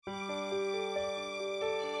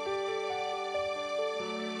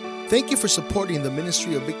Thank you for supporting the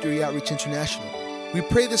ministry of Victory Outreach International. We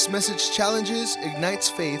pray this message challenges, ignites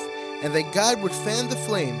faith, and that God would fan the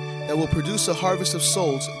flame that will produce a harvest of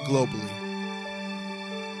souls globally.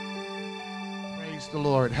 Praise the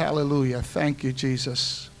Lord. Hallelujah. Thank you,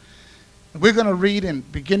 Jesus. We're going to read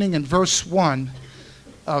beginning in verse 1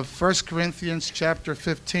 of 1 Corinthians chapter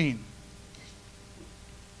 15.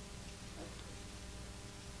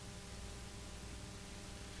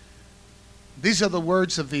 These are the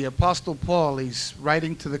words of the Apostle Paul. He's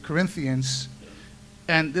writing to the Corinthians.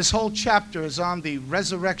 And this whole chapter is on the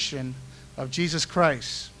resurrection of Jesus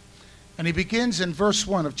Christ. And he begins in verse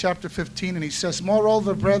 1 of chapter 15, and he says,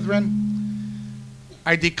 "Moreover, brethren,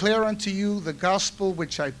 I declare unto you the gospel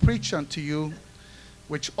which I preach unto you,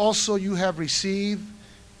 which also you have received,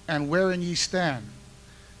 and wherein ye stand,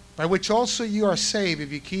 by which also you are saved,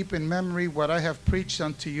 if you keep in memory what I have preached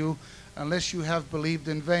unto you, unless you have believed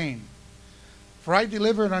in vain. For I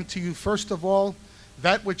delivered unto you first of all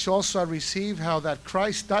that which also I received, how that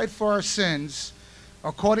Christ died for our sins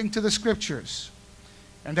according to the Scriptures,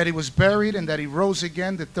 and that he was buried, and that he rose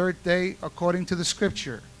again the third day according to the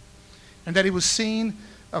Scripture, and that he was seen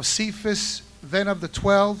of Cephas, then of the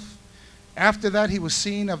 12. After that he was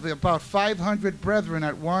seen of about 500 brethren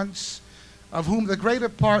at once, of whom the greater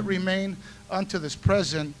part remain unto this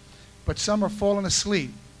present, but some are fallen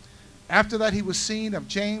asleep. After that he was seen of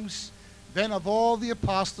James, then of all the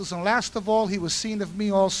apostles, and last of all he was seen of me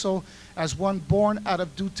also, as one born out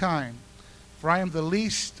of due time. For I am the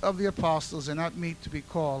least of the apostles, and not meet to be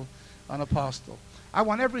called an apostle." I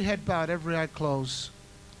want every head bowed, every eye closed.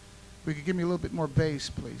 We could give me a little bit more bass,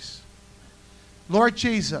 please. Lord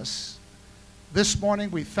Jesus, this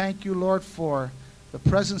morning we thank you, Lord, for the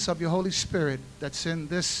presence of your Holy Spirit that's in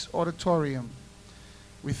this auditorium.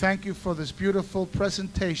 We thank you for this beautiful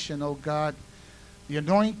presentation, oh God, the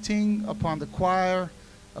anointing upon the choir,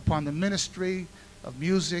 upon the ministry of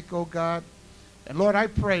music, oh God. And Lord, I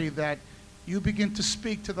pray that you begin to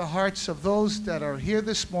speak to the hearts of those that are here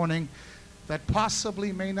this morning that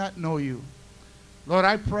possibly may not know you. Lord,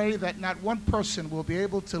 I pray that not one person will be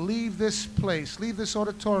able to leave this place, leave this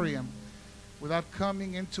auditorium, without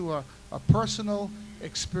coming into a personal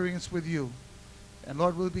experience with you. And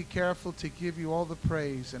Lord, we'll be careful to give you all the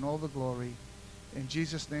praise and all the glory. In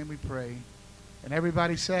Jesus' name we pray. And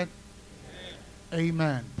everybody said, Amen.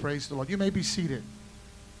 Amen. Praise the Lord. You may be seated.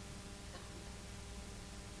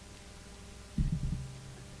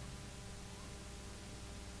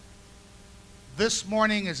 This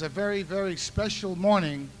morning is a very, very special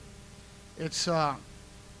morning. It's,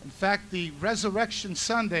 in fact, the Resurrection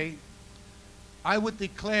Sunday. I would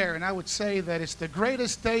declare and I would say that it's the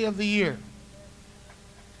greatest day of the year.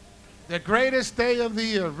 The greatest day of the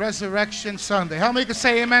year, Resurrection Sunday. How many can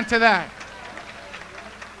say amen to that?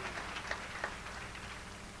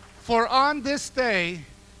 For on this day,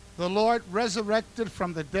 the Lord resurrected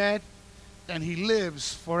from the dead, and he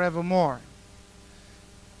lives forevermore.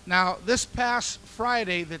 Now, this past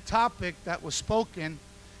Friday, the topic that was spoken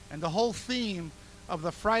and the whole theme of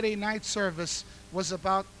the Friday night service was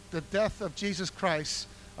about the death of Jesus Christ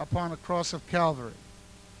upon the cross of Calvary.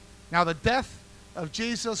 Now, the death of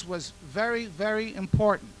Jesus was very, very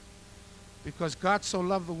important because God so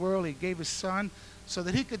loved the world, he gave his son so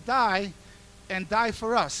that he could die and die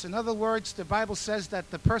for us. In other words, the Bible says that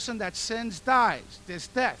the person that sins dies. There's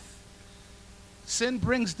death. Sin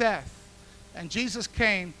brings death. And Jesus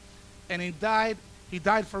came and he died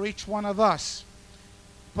for each one of us.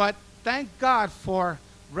 But thank God for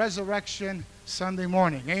Resurrection Sunday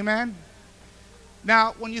morning. Amen?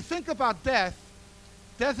 Now, when you think about death,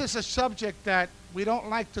 death is a subject that we don't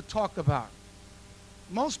like to talk about.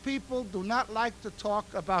 Most people do not like to talk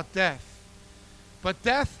about death. But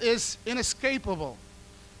death is inescapable.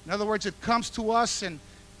 In other words, it comes to us in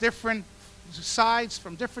different sides.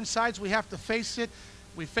 From different sides, we have to face it.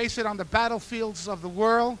 We face it on the battlefields of the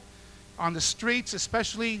world, on the streets,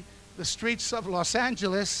 especially the streets of Los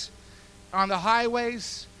Angeles, on the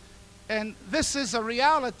highways. And this is a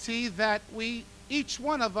reality that each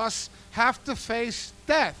one of us, have to face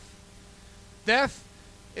death. Death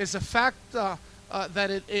is a fact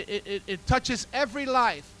that it touches every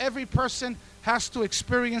life. Every person has to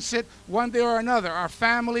experience it one day or another. Our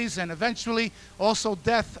families, and eventually also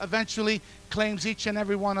death eventually claims each and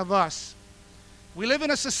every one of us. We live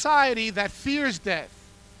in a society that fears death,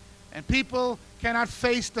 and people cannot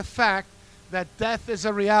face the fact that death is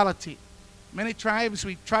a reality. Many times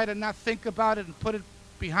we try to not think about it and put it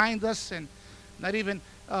behind us and not even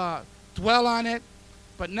dwell on it.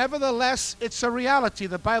 But nevertheless, it's a reality.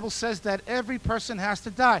 The Bible says that every person has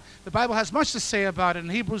to die. The Bible has much to say about it.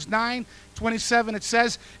 In Hebrews 9:27, it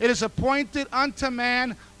says, "It is appointed unto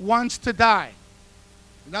man once to die."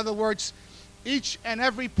 In other words, each and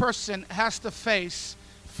every person has to face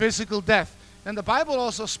physical death. And the Bible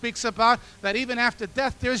also speaks about that even after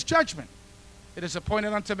death, there's judgment. It is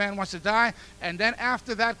appointed unto man once to die, and then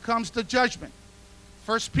after that comes the judgment.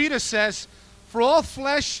 1 Peter says, "For all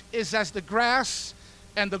flesh is as the grass,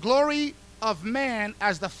 and the glory of man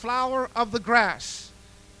as the flower of the grass.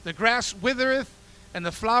 The grass withereth, and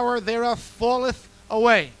the flower thereof falleth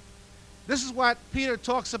away." This is what Peter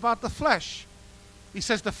talks about the flesh. He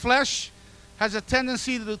says the flesh has a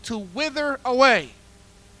tendency to wither away.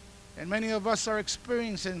 And many of us are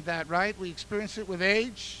experiencing that, right? We experience it with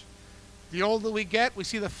age. The older we get, we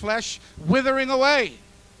see the flesh withering away.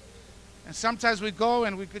 And sometimes we go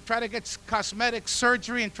and we could try to get cosmetic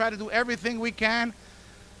surgery and try to do everything we can.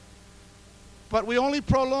 But we only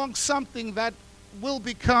prolong something that will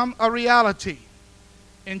become a reality.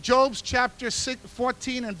 In Job's chapter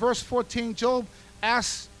 14 and verse 14, Job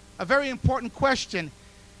asks a very important question.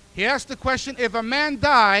 He asked the question, if a man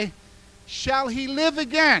die, shall he live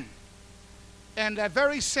again? And that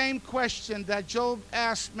very same question that Job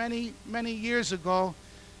asked many, many years ago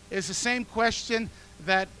is the same question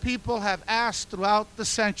that people have asked throughout the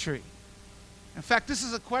century. In fact, this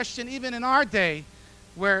is a question even in our day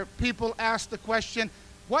where people ask the question,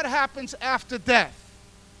 what happens after death?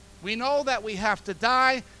 We know that we have to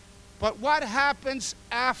die, but what happens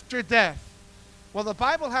after death? Well, the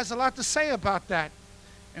Bible has a lot to say about that.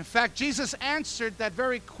 In fact, Jesus answered that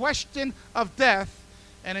very question of death,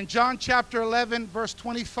 and in John chapter 11, verse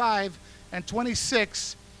 25 and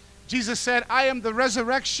 26, Jesus said, "I am the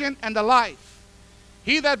resurrection and the life.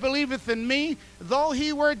 He that believeth in me, though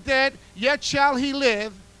he were dead, yet shall he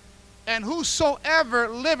live. And whosoever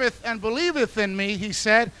liveth and believeth in me," he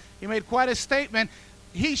said, he made quite a statement,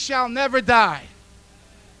 "he shall never die."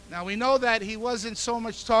 Now we know that he wasn't so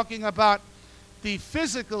much talking about the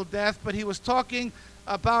physical death, but he was talking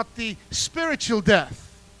about the spiritual death.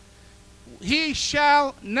 He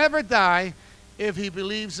shall never die if he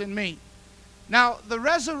believes in me. Now, the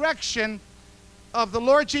resurrection of the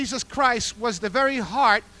Lord Jesus Christ was the very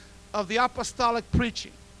heart of the apostolic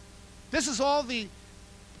preaching. This is all the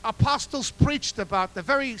apostles preached about. The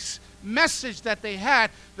very message that they had,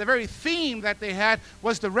 the very theme that they had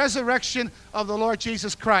was the resurrection of the Lord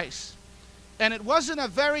Jesus Christ. And it wasn't a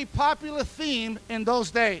very popular theme in those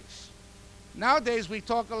days. Nowadays we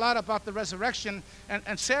talk a lot about the resurrection,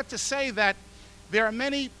 and sad to say that there are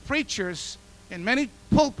many preachers in many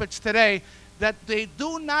pulpits today that they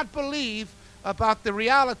do not believe about the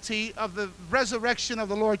reality of the resurrection of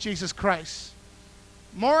the Lord Jesus Christ.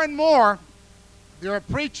 More and more, there are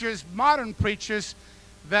preachers, modern preachers,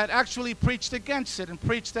 that actually preached against it and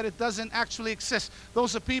preached that it doesn't actually exist.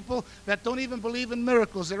 Those are people that don't even believe in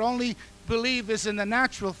miracles. Their only belief is in the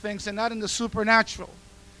natural things and not in the supernatural.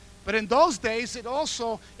 But in those days, it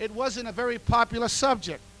wasn't a very popular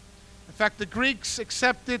subject. In fact, the Greeks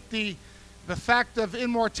accepted the fact of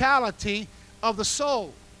immortality of the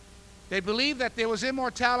soul. They believed that there was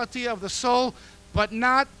immortality of the soul, but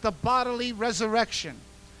not the bodily resurrection.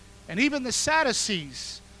 And even the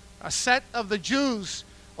Sadducees, a set of the Jews,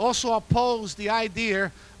 also opposed the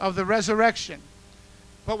idea of the resurrection.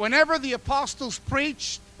 But whenever the apostles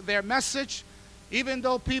preached their message, even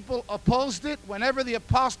though people opposed it, whenever the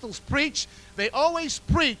apostles preach, they always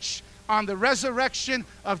preach on the resurrection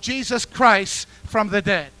of Jesus Christ from the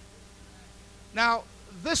dead. Now,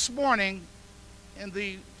 this morning, in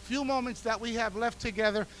the few moments that we have left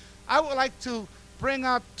together, I would like to bring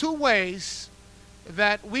out two ways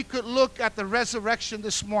that we could look at the resurrection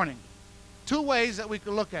this morning. Two ways that we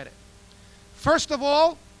could look at it. First of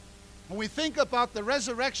all, when we think about the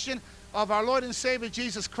resurrection of our Lord and Savior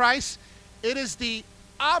Jesus Christ, it is the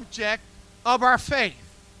object of our faith.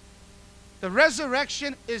 The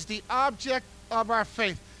resurrection is the object of our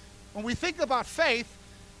faith. When we think about faith,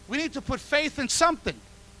 we need to put faith in something.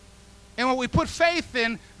 And what we put faith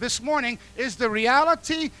in this morning is the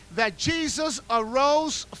reality that Jesus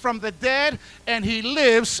arose from the dead and he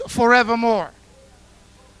lives forevermore.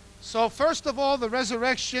 So first of all, the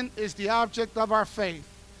resurrection is the object of our faith.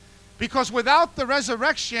 Because without the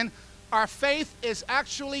resurrection, our faith is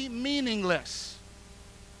actually meaningless.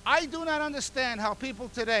 I do not understand how people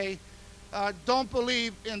today don't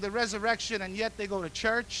believe in the resurrection, and yet they go to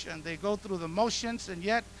church and they go through the motions, and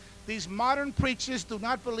yet these modern preachers do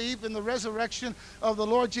not believe in the resurrection of the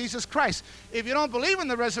Lord Jesus Christ. If you don't believe in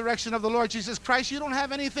the resurrection of the Lord Jesus Christ, you don't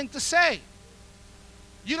have anything to say.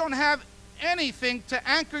 You don't have anything to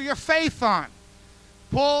anchor your faith on.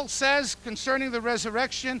 Paul says concerning the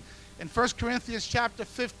resurrection in 1 Corinthians chapter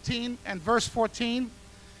 15 and verse 14,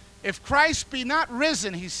 if Christ be not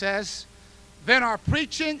risen, he says, then our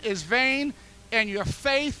preaching is vain and your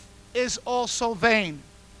faith is also vain.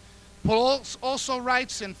 Paul also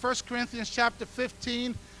writes in 1 Corinthians chapter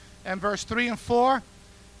 15 and verse 3 and 4,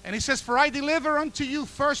 and he says, for I deliver unto you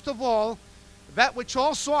first of all that which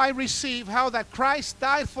also I received, how that Christ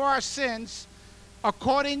died for our sins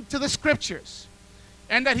according to the Scriptures,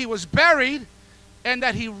 and that he was buried, and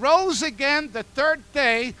that he rose again the third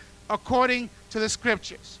day according to the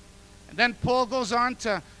Scriptures. And then Paul goes on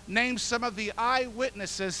to name some of the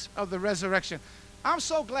eyewitnesses of the resurrection. I'm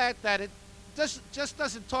so glad that it just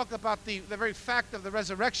doesn't talk about the very fact of the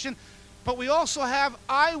resurrection, but we also have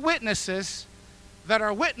eyewitnesses that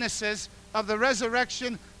are witnesses of the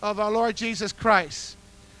resurrection of our Lord Jesus Christ.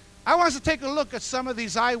 I want us to take a look at some of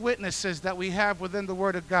these eyewitnesses that we have within the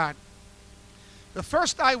Word of God. The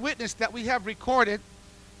first eyewitness that we have recorded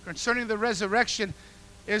concerning the resurrection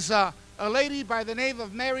is a lady by the name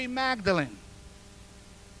of Mary Magdalene.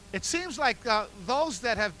 It seems like those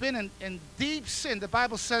that have been in deep sin, the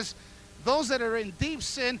Bible says, those that are in deep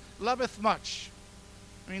sin loveth much.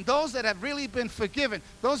 I mean, those that have really been forgiven,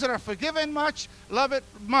 those that are forgiven much, love it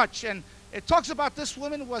much. And it talks about this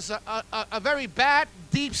woman was a very bad,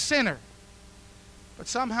 deep sinner. But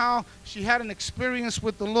somehow she had an experience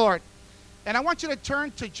with the Lord. And I want you to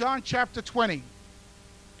turn to John chapter 20.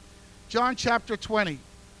 John chapter 20.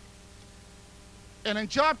 And in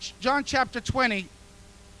John chapter 20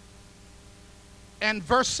 and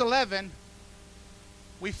verse 11,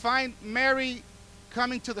 we find Mary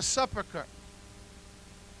coming to the sepulchre.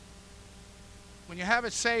 When you have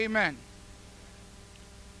it, say amen.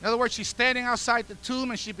 In other words, she's standing outside the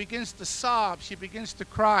tomb and she begins to sob. She begins to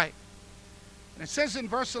cry. And it says in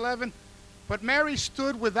verse 11, but Mary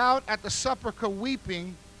stood without at the sepulchre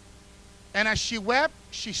weeping, and as she wept,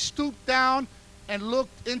 she stooped down and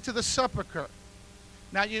looked into the sepulchre.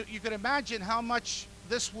 Now you can imagine how much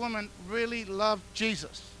this woman really loved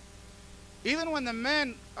Jesus. Even when the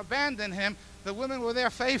men abandoned him, the women were there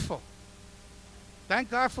faithful. Thank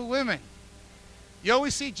God for women. You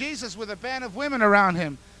always see Jesus with a band of women around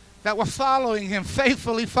him that were following him,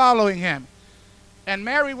 faithfully following him. And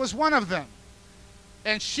Mary was one of them.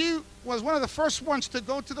 And she was one of the first ones to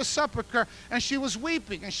go to the sepulchre, and she was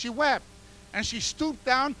weeping, and she wept. And she stooped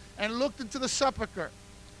down and looked into the sepulchre.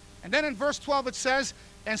 And then in verse 12 it says,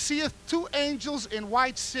 and seeth two angels in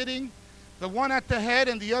white sitting, the one at the head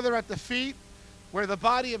and the other at the feet, where the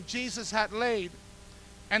body of Jesus had laid.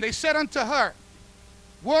 And they said unto her,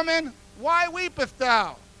 Woman, why weepest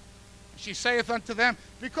thou? She saith unto them,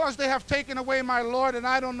 Because they have taken away my Lord, and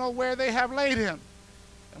I don't know where they have laid him.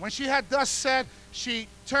 And when she had thus said, she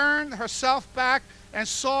turned herself back and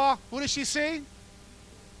saw, who did she see?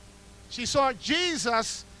 She saw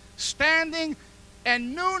Jesus standing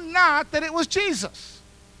and knew not that it was Jesus.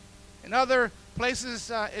 In other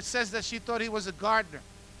places, it says that she thought he was a gardener.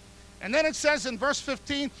 And then it says in verse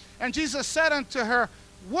 15, and Jesus said unto her,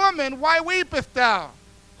 Woman, why weepest thou?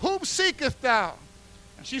 Whom seekest thou?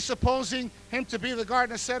 And she, supposing him to be the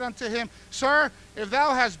gardener, said unto him, Sir, if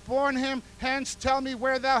thou hast borne him hence, tell me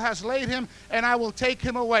where thou hast laid him, and I will take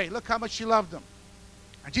him away. Look how much she loved him.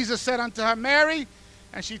 And Jesus said unto her, Mary.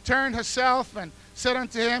 And she turned herself and said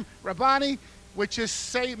unto him, Rabboni, which is,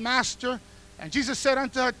 say, Master. And Jesus said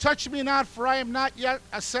unto her, Touch me not, for I am not yet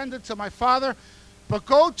ascended to my Father, but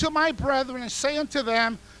go to my brethren and say unto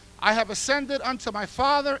them, I have ascended unto my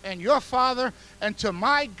Father and your Father, and to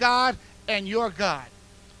my God and your God.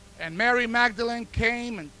 And Mary Magdalene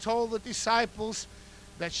came and told the disciples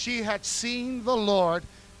that she had seen the Lord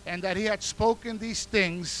and that he had spoken these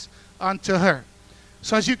things unto her.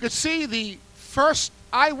 So as you could see, the first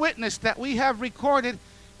eyewitness that we have recorded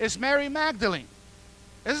is Mary Magdalene.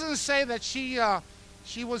 It doesn't say that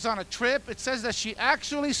she was on a trip. It says that she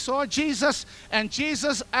actually saw Jesus and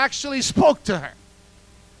Jesus actually spoke to her.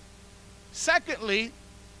 Secondly,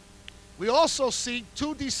 we also see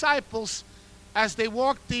two disciples as they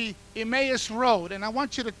walked the Emmaus Road. And I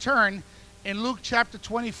want you to turn in Luke chapter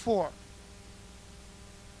 24.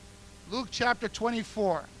 Luke chapter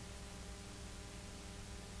 24.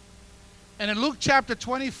 And in Luke chapter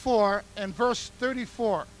 24 and verse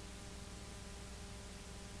 34.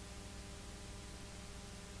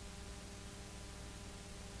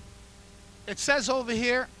 It says over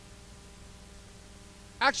here,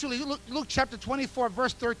 actually Luke chapter 24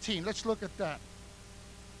 verse 13. Let's look at that.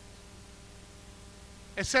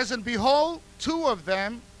 It says, And behold, two of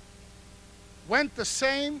them went the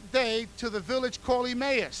same day to the village called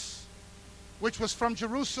Emmaus, which was from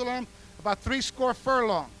Jerusalem about 80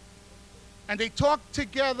 furlongs. And they talked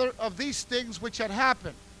together of these things which had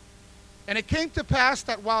happened. And it came to pass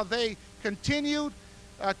that while they continued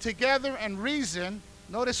together and reasoned,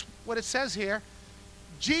 notice what it says here,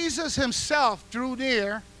 Jesus himself drew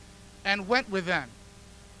near and went with them.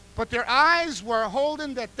 But their eyes were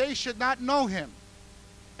holden that they should not know him.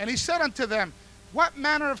 And he said unto them, what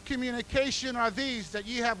manner of communication are these that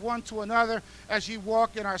ye have one to another as ye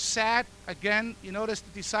walk and are sad? Again, you notice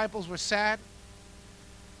the disciples were sad.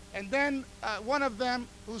 And then one of them,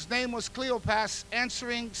 whose name was Cleopas,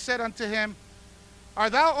 answering, said unto him,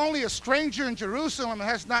 art thou only a stranger in Jerusalem, and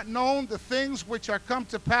hast not known the things which are come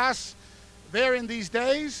to pass there in these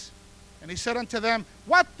days? And he said unto them,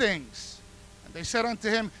 what things? And they said unto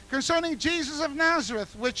him, concerning Jesus of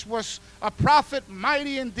Nazareth, which was a prophet,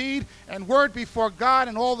 mighty in deed and word before God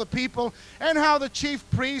and all the people, and how the chief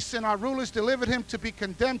priests and our rulers delivered him to be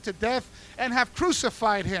condemned to death, and have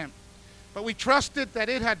crucified him. But we trusted that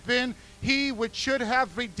it had been he which should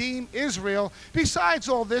have redeemed Israel. Besides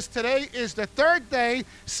all this, today is the third day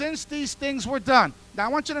since these things were done. Now I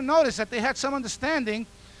want you to notice that they had some understanding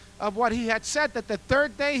of what he had said, that the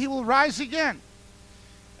third day he will rise again.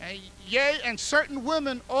 Yea, and certain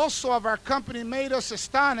women also of our company made us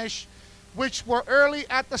astonished, which were early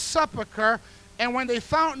at the sepulchre. And when they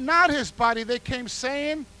found not his body, they came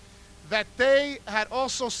saying that they had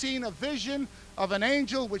also seen a vision of an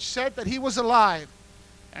angel which said that he was alive.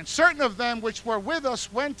 And certain of them which were with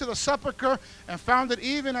us went to the sepulchre and found it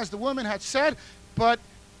even as the woman had said, but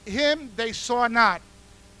him they saw not.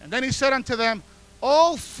 And then he said unto them,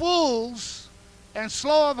 O fools, and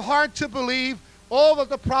slow of heart to believe all that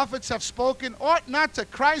the prophets have spoken, ought not to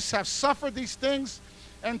Christ have suffered these things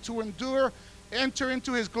and to enter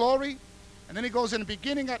into his glory? And then he goes in,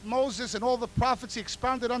 beginning at Moses and all the prophets, he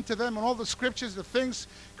expounded unto them and all the scriptures, the things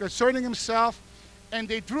concerning himself. And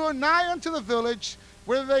they drew nigh unto the village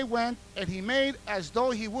whither they went, and he made as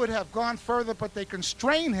though he would have gone further, but they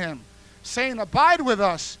constrained him, saying, abide with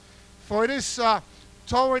us, for it is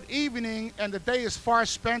toward evening, and the day is far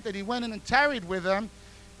spent. And he went in and tarried with them.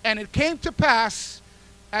 And it came to pass,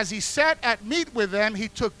 as he sat at meat with them, he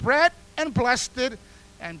took bread and blessed it,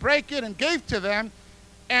 and brake it, and gave to them.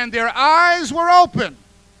 And their eyes were open,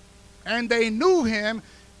 and they knew him,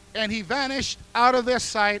 and he vanished out of their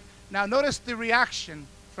sight. Now notice the reaction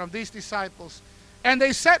from these disciples. And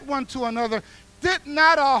they said one to another, did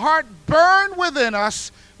not our heart burn within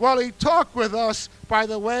us while he talked with us by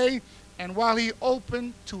the way, and while he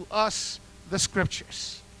opened to us the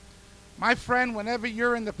scriptures? My friend, whenever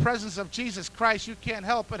you're in the presence of Jesus Christ, you can't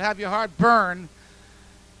help but have your heart burn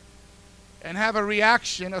and have a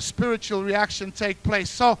reaction, a spiritual reaction take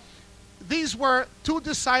place. So these were two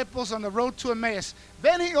disciples on the road to Emmaus.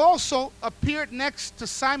 Then he also appeared next to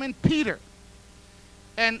Simon Peter.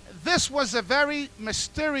 And this was a very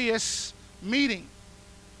mysterious meeting.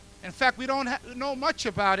 In fact, we don't know much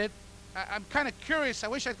about it. I'm kind of curious. I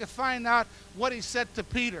wish I could find out what he said to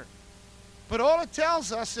Peter. But all it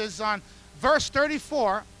tells us is on verse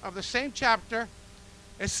 34 of the same chapter,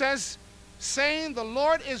 it says, saying, the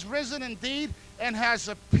Lord is risen indeed and has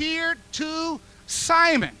appeared to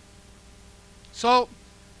Simon. So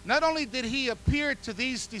not only did he appear to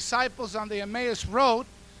these disciples on the Emmaus road,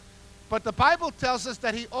 but the Bible tells us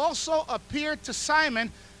that he also appeared to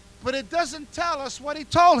Simon, but it doesn't tell us what he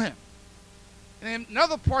told him. And in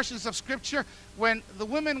other portions of Scripture, when the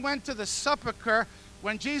women went to the sepulchre,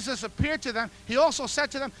 when Jesus appeared to them, he also said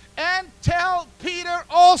to them, and tell Peter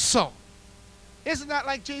also. Isn't that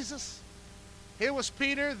like Jesus? Here was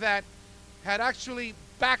Peter that had actually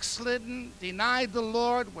backslidden, denied the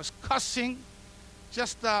Lord, was cussing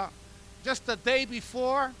just the day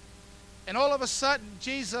before. And all of a sudden,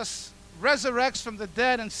 Jesus resurrects from the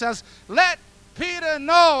dead and says, let Peter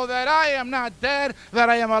know that I am not dead, that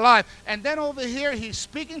I am alive. And then over here, he's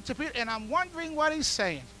speaking to Peter, and I'm wondering what he's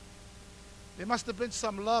saying. There must have been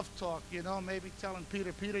some love talk, maybe telling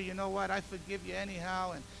Peter, Peter, you know what, I forgive you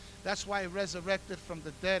anyhow, and that's why he resurrected from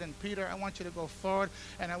the dead. And Peter, I want you to go forward,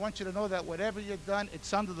 and I want you to know that whatever you've done,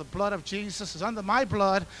 it's under the blood of Jesus, it's under my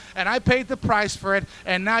blood, and I paid the price for it,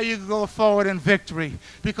 and now you can go forward in victory.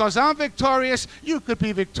 Because I'm victorious, you could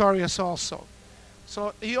be victorious also.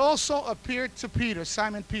 So he also appeared to Peter,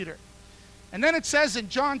 Simon Peter. And then it says in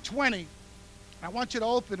John 20, I want you to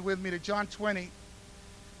open with me to John 20.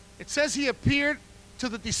 It says he appeared to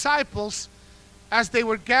the disciples as they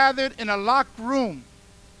were gathered in a locked room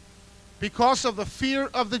because of the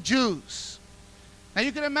fear of the Jews. Now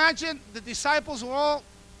you can imagine the disciples were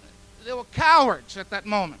cowards at that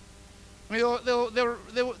moment. I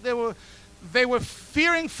mean, they were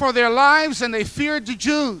fearing for their lives, and they feared the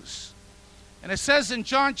Jews. And it says in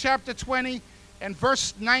John chapter 20 and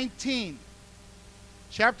verse 19,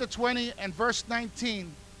 chapter 20 and verse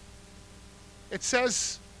 19, it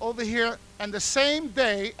says over here, and the same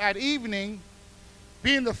day at evening,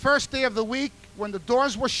 being the first day of the week, when the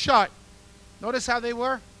doors were shut. Notice how they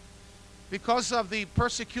were? Because of the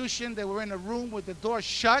persecution, they were in a room with the doors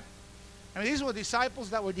shut. I mean, these were disciples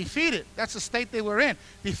that were defeated. That's the state they were in,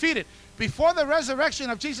 defeated. Before the resurrection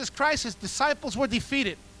of Jesus Christ, his disciples were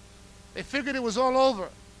defeated. They figured it was all over.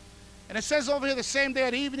 And it says over here, the same day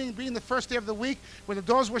at evening, being the first day of the week, where the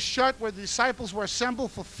doors were shut, where the disciples were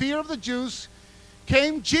assembled for fear of the Jews,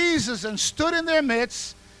 came Jesus and stood in their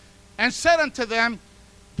midst and said unto them,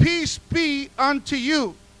 Peace be unto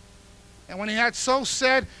you. And when he had so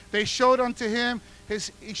said, they showed unto him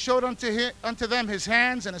unto them his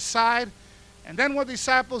hands and his side. And then were the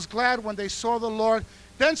disciples glad when they saw the Lord.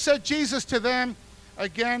 Then said Jesus to them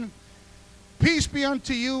again, Peace be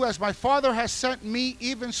unto you, as my Father has sent me,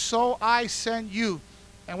 even so I send you.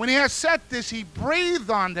 And when he had said this, he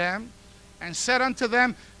breathed on them and said unto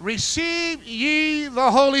them, Receive ye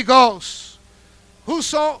the Holy Ghost.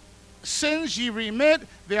 Whoso sins ye remit,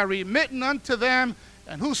 they are remitten unto them.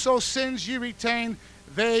 And whoso sins ye retain,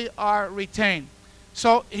 they are retained.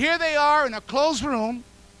 So here they are in a closed room,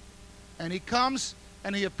 and he comes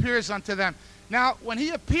and he appears unto them. Now, when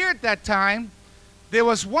he appeared that time, there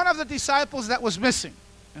was one of the disciples that was missing.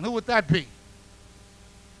 And who would that be?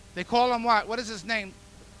 They call him what? What is his name?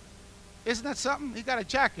 Isn't that something? He got a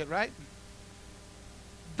jacket, right?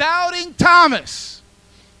 Doubting Thomas.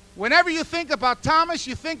 Whenever you think about Thomas,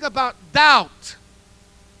 you think about doubt.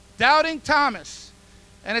 Doubting Thomas.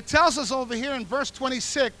 And it tells us over here in verse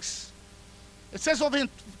 26, it says over in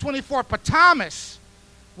 24, but Thomas,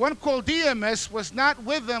 one called Didymus, was not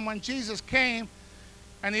with them when Jesus came.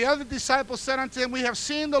 And the other disciples said unto him, We have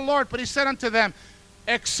seen the Lord. But he said unto them,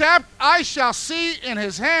 Except I shall see in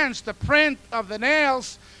his hands the print of the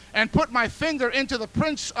nails, and put my finger into the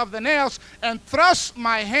prints of the nails, and thrust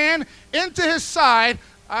my hand into his side,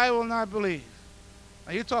 I will not believe.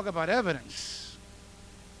 Now you talk about evidence.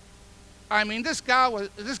 I mean, this guy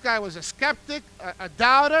was a skeptic, a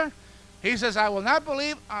doubter. He says, I will not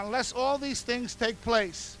believe unless all these things take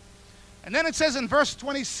place. And then it says in verse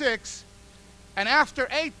 26, and after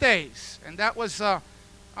 8 days, and that was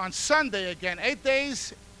on Sunday again, 8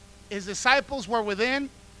 days, his disciples were within,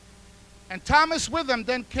 and Thomas with them.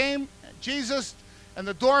 Then came Jesus, and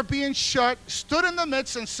the door being shut, stood in the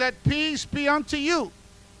midst and said, Peace be unto you.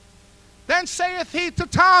 Then saith he to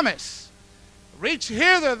Thomas, Reach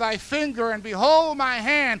hither thy finger, and behold my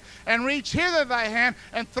hand, and reach hither thy hand,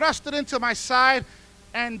 and thrust it into my side,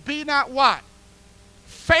 and be not what?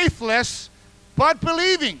 Faithless, but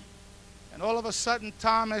believing. And all of a sudden,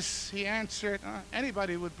 Thomas, he answered,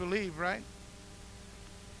 anybody would believe, right?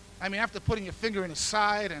 I mean, after putting your finger in his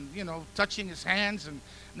side and, touching his hands and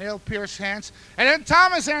nail-pierced hands. And then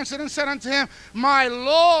Thomas answered and said unto him, My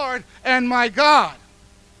Lord and my God.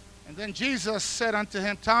 And then Jesus said unto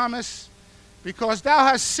him, Thomas, because thou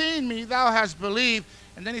hast seen me, thou hast believed.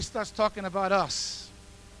 And then he starts talking about us.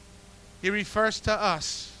 He refers to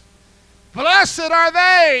us. Blessed are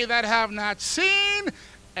they that have not seen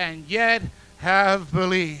and yet have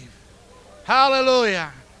believed.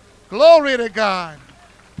 Hallelujah. Glory to God.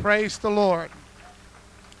 Praise the Lord.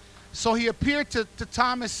 So he appeared to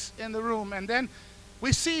Thomas in the room. And then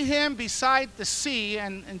we see him beside the sea.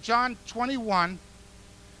 And in John 21,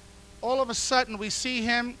 all of a sudden we see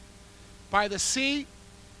him by the sea,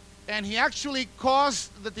 and he actually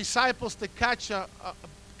caused the disciples to catch a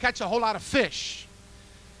whole lot of fish.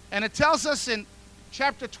 And it tells us in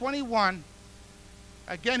chapter 21,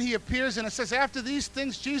 again he appears, and it says, after these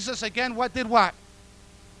things, Jesus again, what?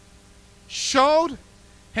 Showed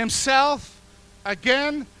himself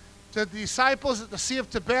again to the disciples at the Sea of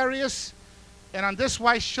Tiberias, and on this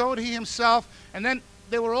wise showed he himself, and then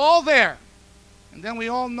they were all there. And then we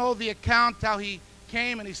all know the account how he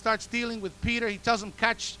came and he starts dealing with Peter. He tells them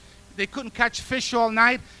they couldn't catch fish all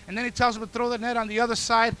night, and then he tells them to throw the net on the other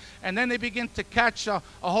side, and then they begin to catch a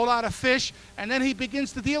whole lot of fish, and then he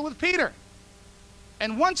begins to deal with Peter.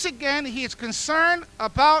 And once again, he is concerned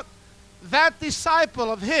about that disciple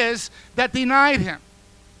of his that denied him.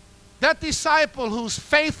 That disciple whose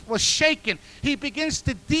faith was shaken. He begins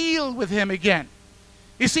to deal with him again.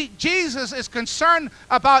 You see, Jesus is concerned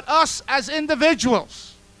about us as individuals.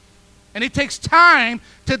 And he takes time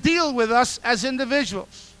to deal with us as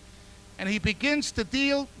individuals. And he begins to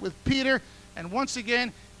deal with Peter. And once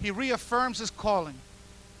again, he reaffirms his calling.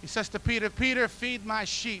 He says to Peter, Peter, feed my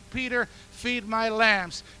sheep. Peter, feed my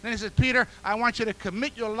lambs. And then he says, Peter, I want you to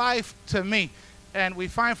commit your life to me. And we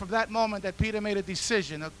find from that moment that Peter made a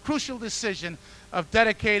decision, a crucial decision of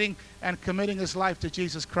dedicating and committing his life to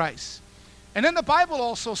Jesus Christ. And then the Bible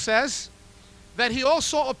also says that he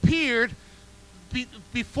also appeared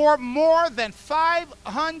before more than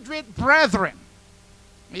 500 brethren.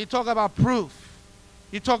 You talk about proof.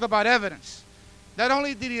 You talk about evidence. Not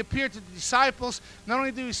only did he appear to the disciples, not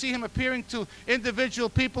only did we see him appearing to individual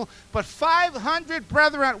people, but 500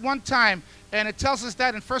 brethren at one time. And it tells us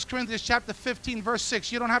that in 1 Corinthians chapter 15, verse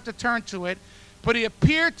 6. You don't have to turn to it. But he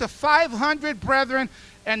appeared to 500 brethren,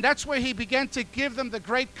 and that's where he began to give them the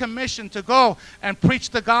Great Commission to go and preach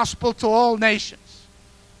the gospel to all nations.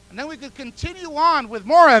 And then we could continue on with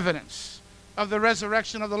more evidence of the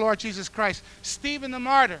resurrection of the Lord Jesus Christ. Stephen the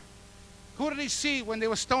martyr. Who did he see when they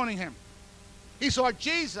were stoning him? He saw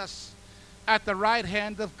Jesus at the right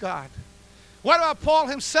hand of God. What about Paul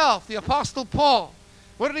himself, the Apostle Paul?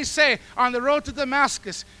 What did he say on the road to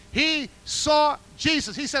Damascus? He saw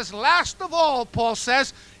Jesus. He says, last of all, Paul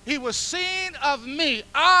says, he was seen of me.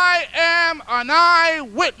 I am an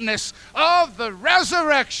eyewitness of the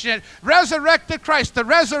resurrected Christ, the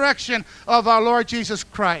resurrection of our Lord Jesus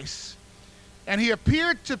Christ. And he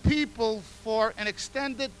appeared to people for an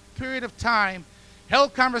extended period of time,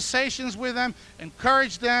 held conversations with them,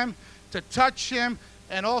 encouraged them to touch him,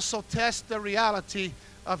 and also test the reality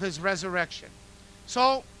of his resurrection.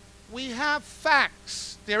 So we have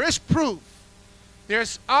facts. There is proof.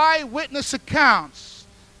 There's eyewitness accounts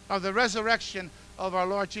of the resurrection of our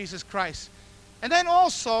Lord Jesus Christ. And then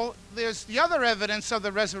also, there's the other evidence of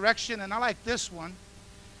the resurrection, and I like this one,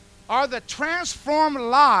 are the transformed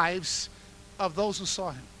lives of those who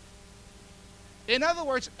saw him. In other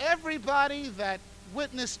words, everybody that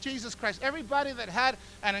witnessed Jesus Christ, everybody that had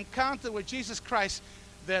an encounter with Jesus Christ,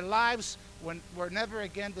 their lives were never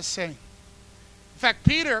again the same. In fact,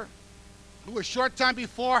 Peter, who a short time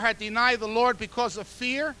before had denied the Lord because of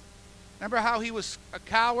fear, remember how he was a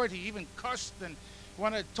coward? He even cussed and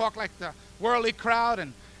wanted to talk like the worldly crowd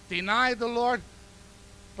and denied the Lord.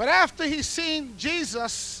 But after he seen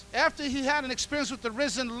Jesus, after he had an experience with the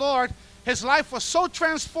risen Lord, his life was so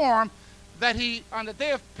transformed that he, on the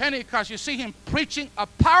day of Pentecost, you see him preaching a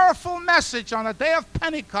powerful message on the day of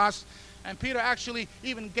Pentecost, and Peter actually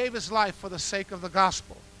even gave his life for the sake of the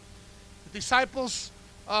gospel. The disciples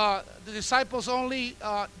only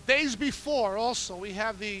days before also, we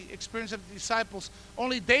have the experience of the disciples,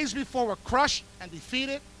 only days before were crushed and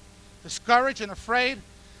defeated, discouraged and afraid,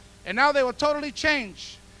 and now they were totally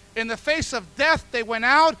changed. In the face of death, they went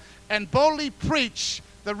out and boldly preached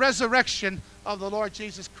the resurrection of the Lord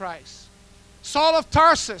Jesus Christ. Saul of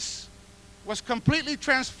Tarsus was completely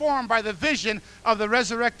transformed by the vision of the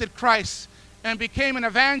resurrected Christ and became an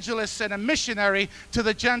evangelist and a missionary to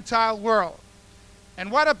the Gentile world.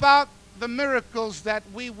 And what about the miracles that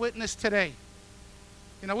we witness today?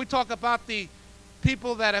 You know, we talk about the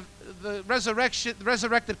people that have the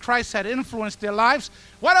resurrected Christ had influenced their lives.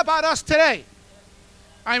 What about us today?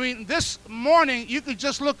 I mean, this morning, you could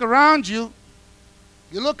just look around you.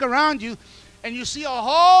 You look around you, and you see a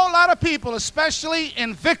whole lot of people, especially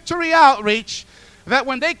in Victory Outreach, that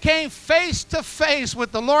when they came face to face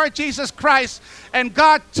with the Lord Jesus Christ and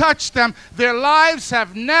God touched them, their lives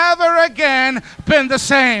have never again been the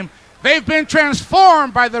same. They've been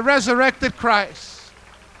transformed by the resurrected Christ.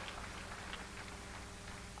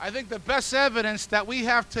 I think the best evidence that we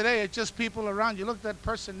have today is just people around you. Look at that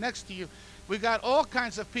person next to you. We got all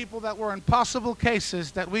kinds of people that were in possible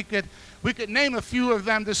cases that we could name a few of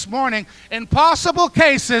them this morning. In possible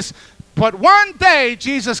cases, but one day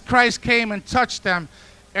Jesus Christ came and touched them,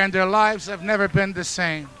 and their lives have never been the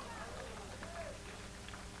same.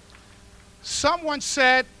 Someone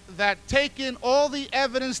said that taking all the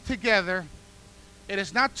evidence together, it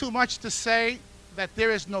is not too much to say that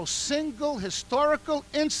there is no single historical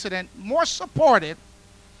incident more supported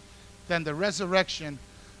than the resurrection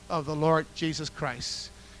of the Lord Jesus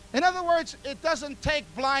Christ. In other words, it doesn't take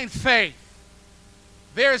blind faith.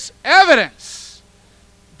 There's evidence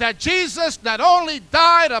that Jesus not only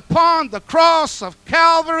died upon the cross of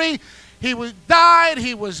Calvary, he died,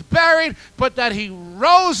 he was buried, but that he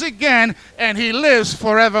rose again and he lives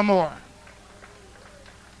forevermore.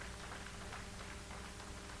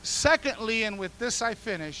 Secondly, and with this I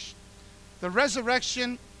finish, the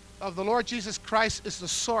resurrection of the Lord Jesus Christ is the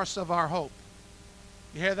source of our hope.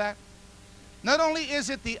 You hear that? Not only is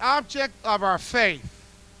it the object of our faith,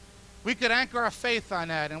 we could anchor our faith on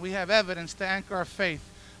that, and we have evidence to anchor our faith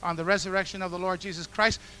on the resurrection of the Lord Jesus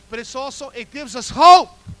Christ, but it gives us hope.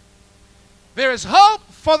 There is hope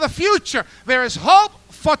for the future. There is hope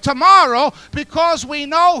for tomorrow because we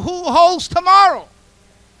know who holds tomorrow.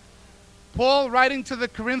 Paul, writing to the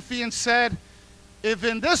Corinthians, said, if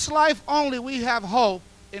in this life only we have hope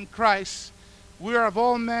in Christ, we are of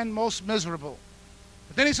all men most miserable.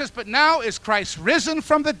 But then he says, but now is Christ risen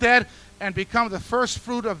from the dead and become the first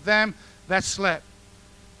fruit of them that slept.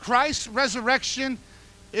 Christ's resurrection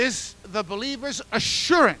is the believer's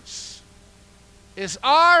assurance, is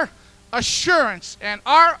our assurance and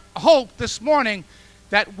our hope this morning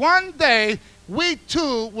that one day we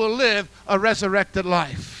too will live a resurrected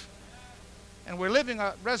life. And we're living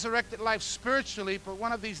a resurrected life spiritually, but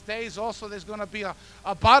one of these days also there's going to be a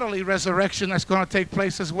bodily resurrection that's going to take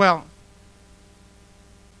place as well.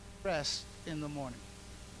 Rest in the morning.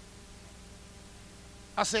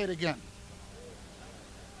 I'll say it again.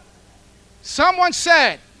 Someone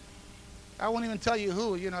said, I won't even tell you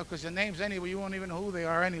who, because your names anyway, you won't even know who they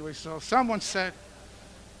are anyway. So someone said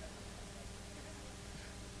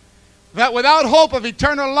that without hope of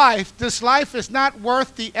eternal life, this life is not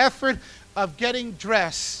worth the effort of getting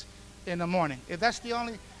dressed in the morning. If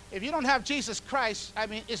you don't have Jesus Christ,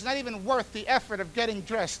 it's not even worth the effort of getting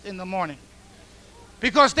dressed in the morning.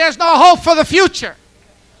 Because there's no hope for the future.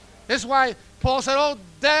 This is why Paul said, "Oh,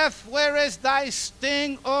 death, where is thy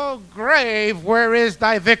sting? Oh, grave, where is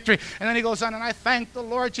thy victory?" And then he goes on, and I thank the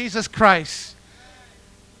Lord Jesus Christ.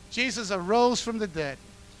 Jesus arose from the dead.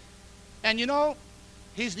 And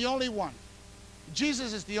he's the only one.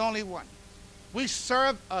 Jesus is the only one. We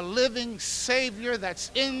serve a living Savior that's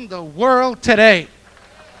in the world today.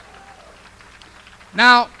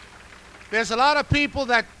 Now, there's a lot of people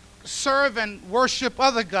that serve and worship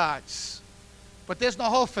other gods, but there's no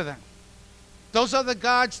hope for them. Those other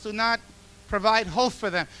gods do not provide hope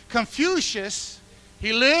for them. Confucius,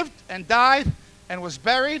 he lived and died and was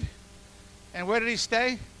buried. And where did he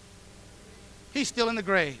stay? He's still in the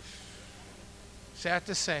grave. Sad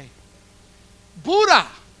to say. Buddha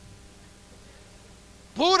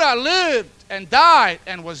lived and died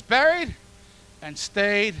and was buried and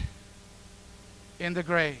stayed in the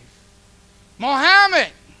grave.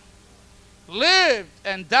 Muhammad lived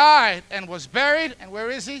and died and was buried, and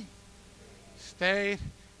where is he? Stayed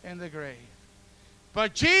in the grave.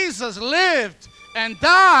 But Jesus lived and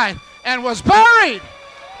died and was buried,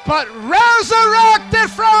 but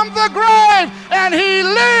resurrected from the grave, and he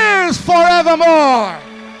lives forevermore.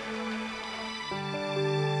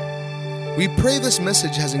 We pray this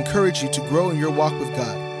message has encouraged you to grow in your walk with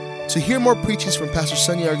God. To hear more preachings from Pastor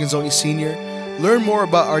Sonny Arganzoni Sr., learn more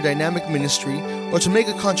about our dynamic ministry, or to make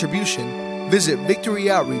a contribution, visit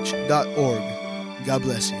victoryoutreach.org. God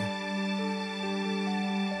bless you.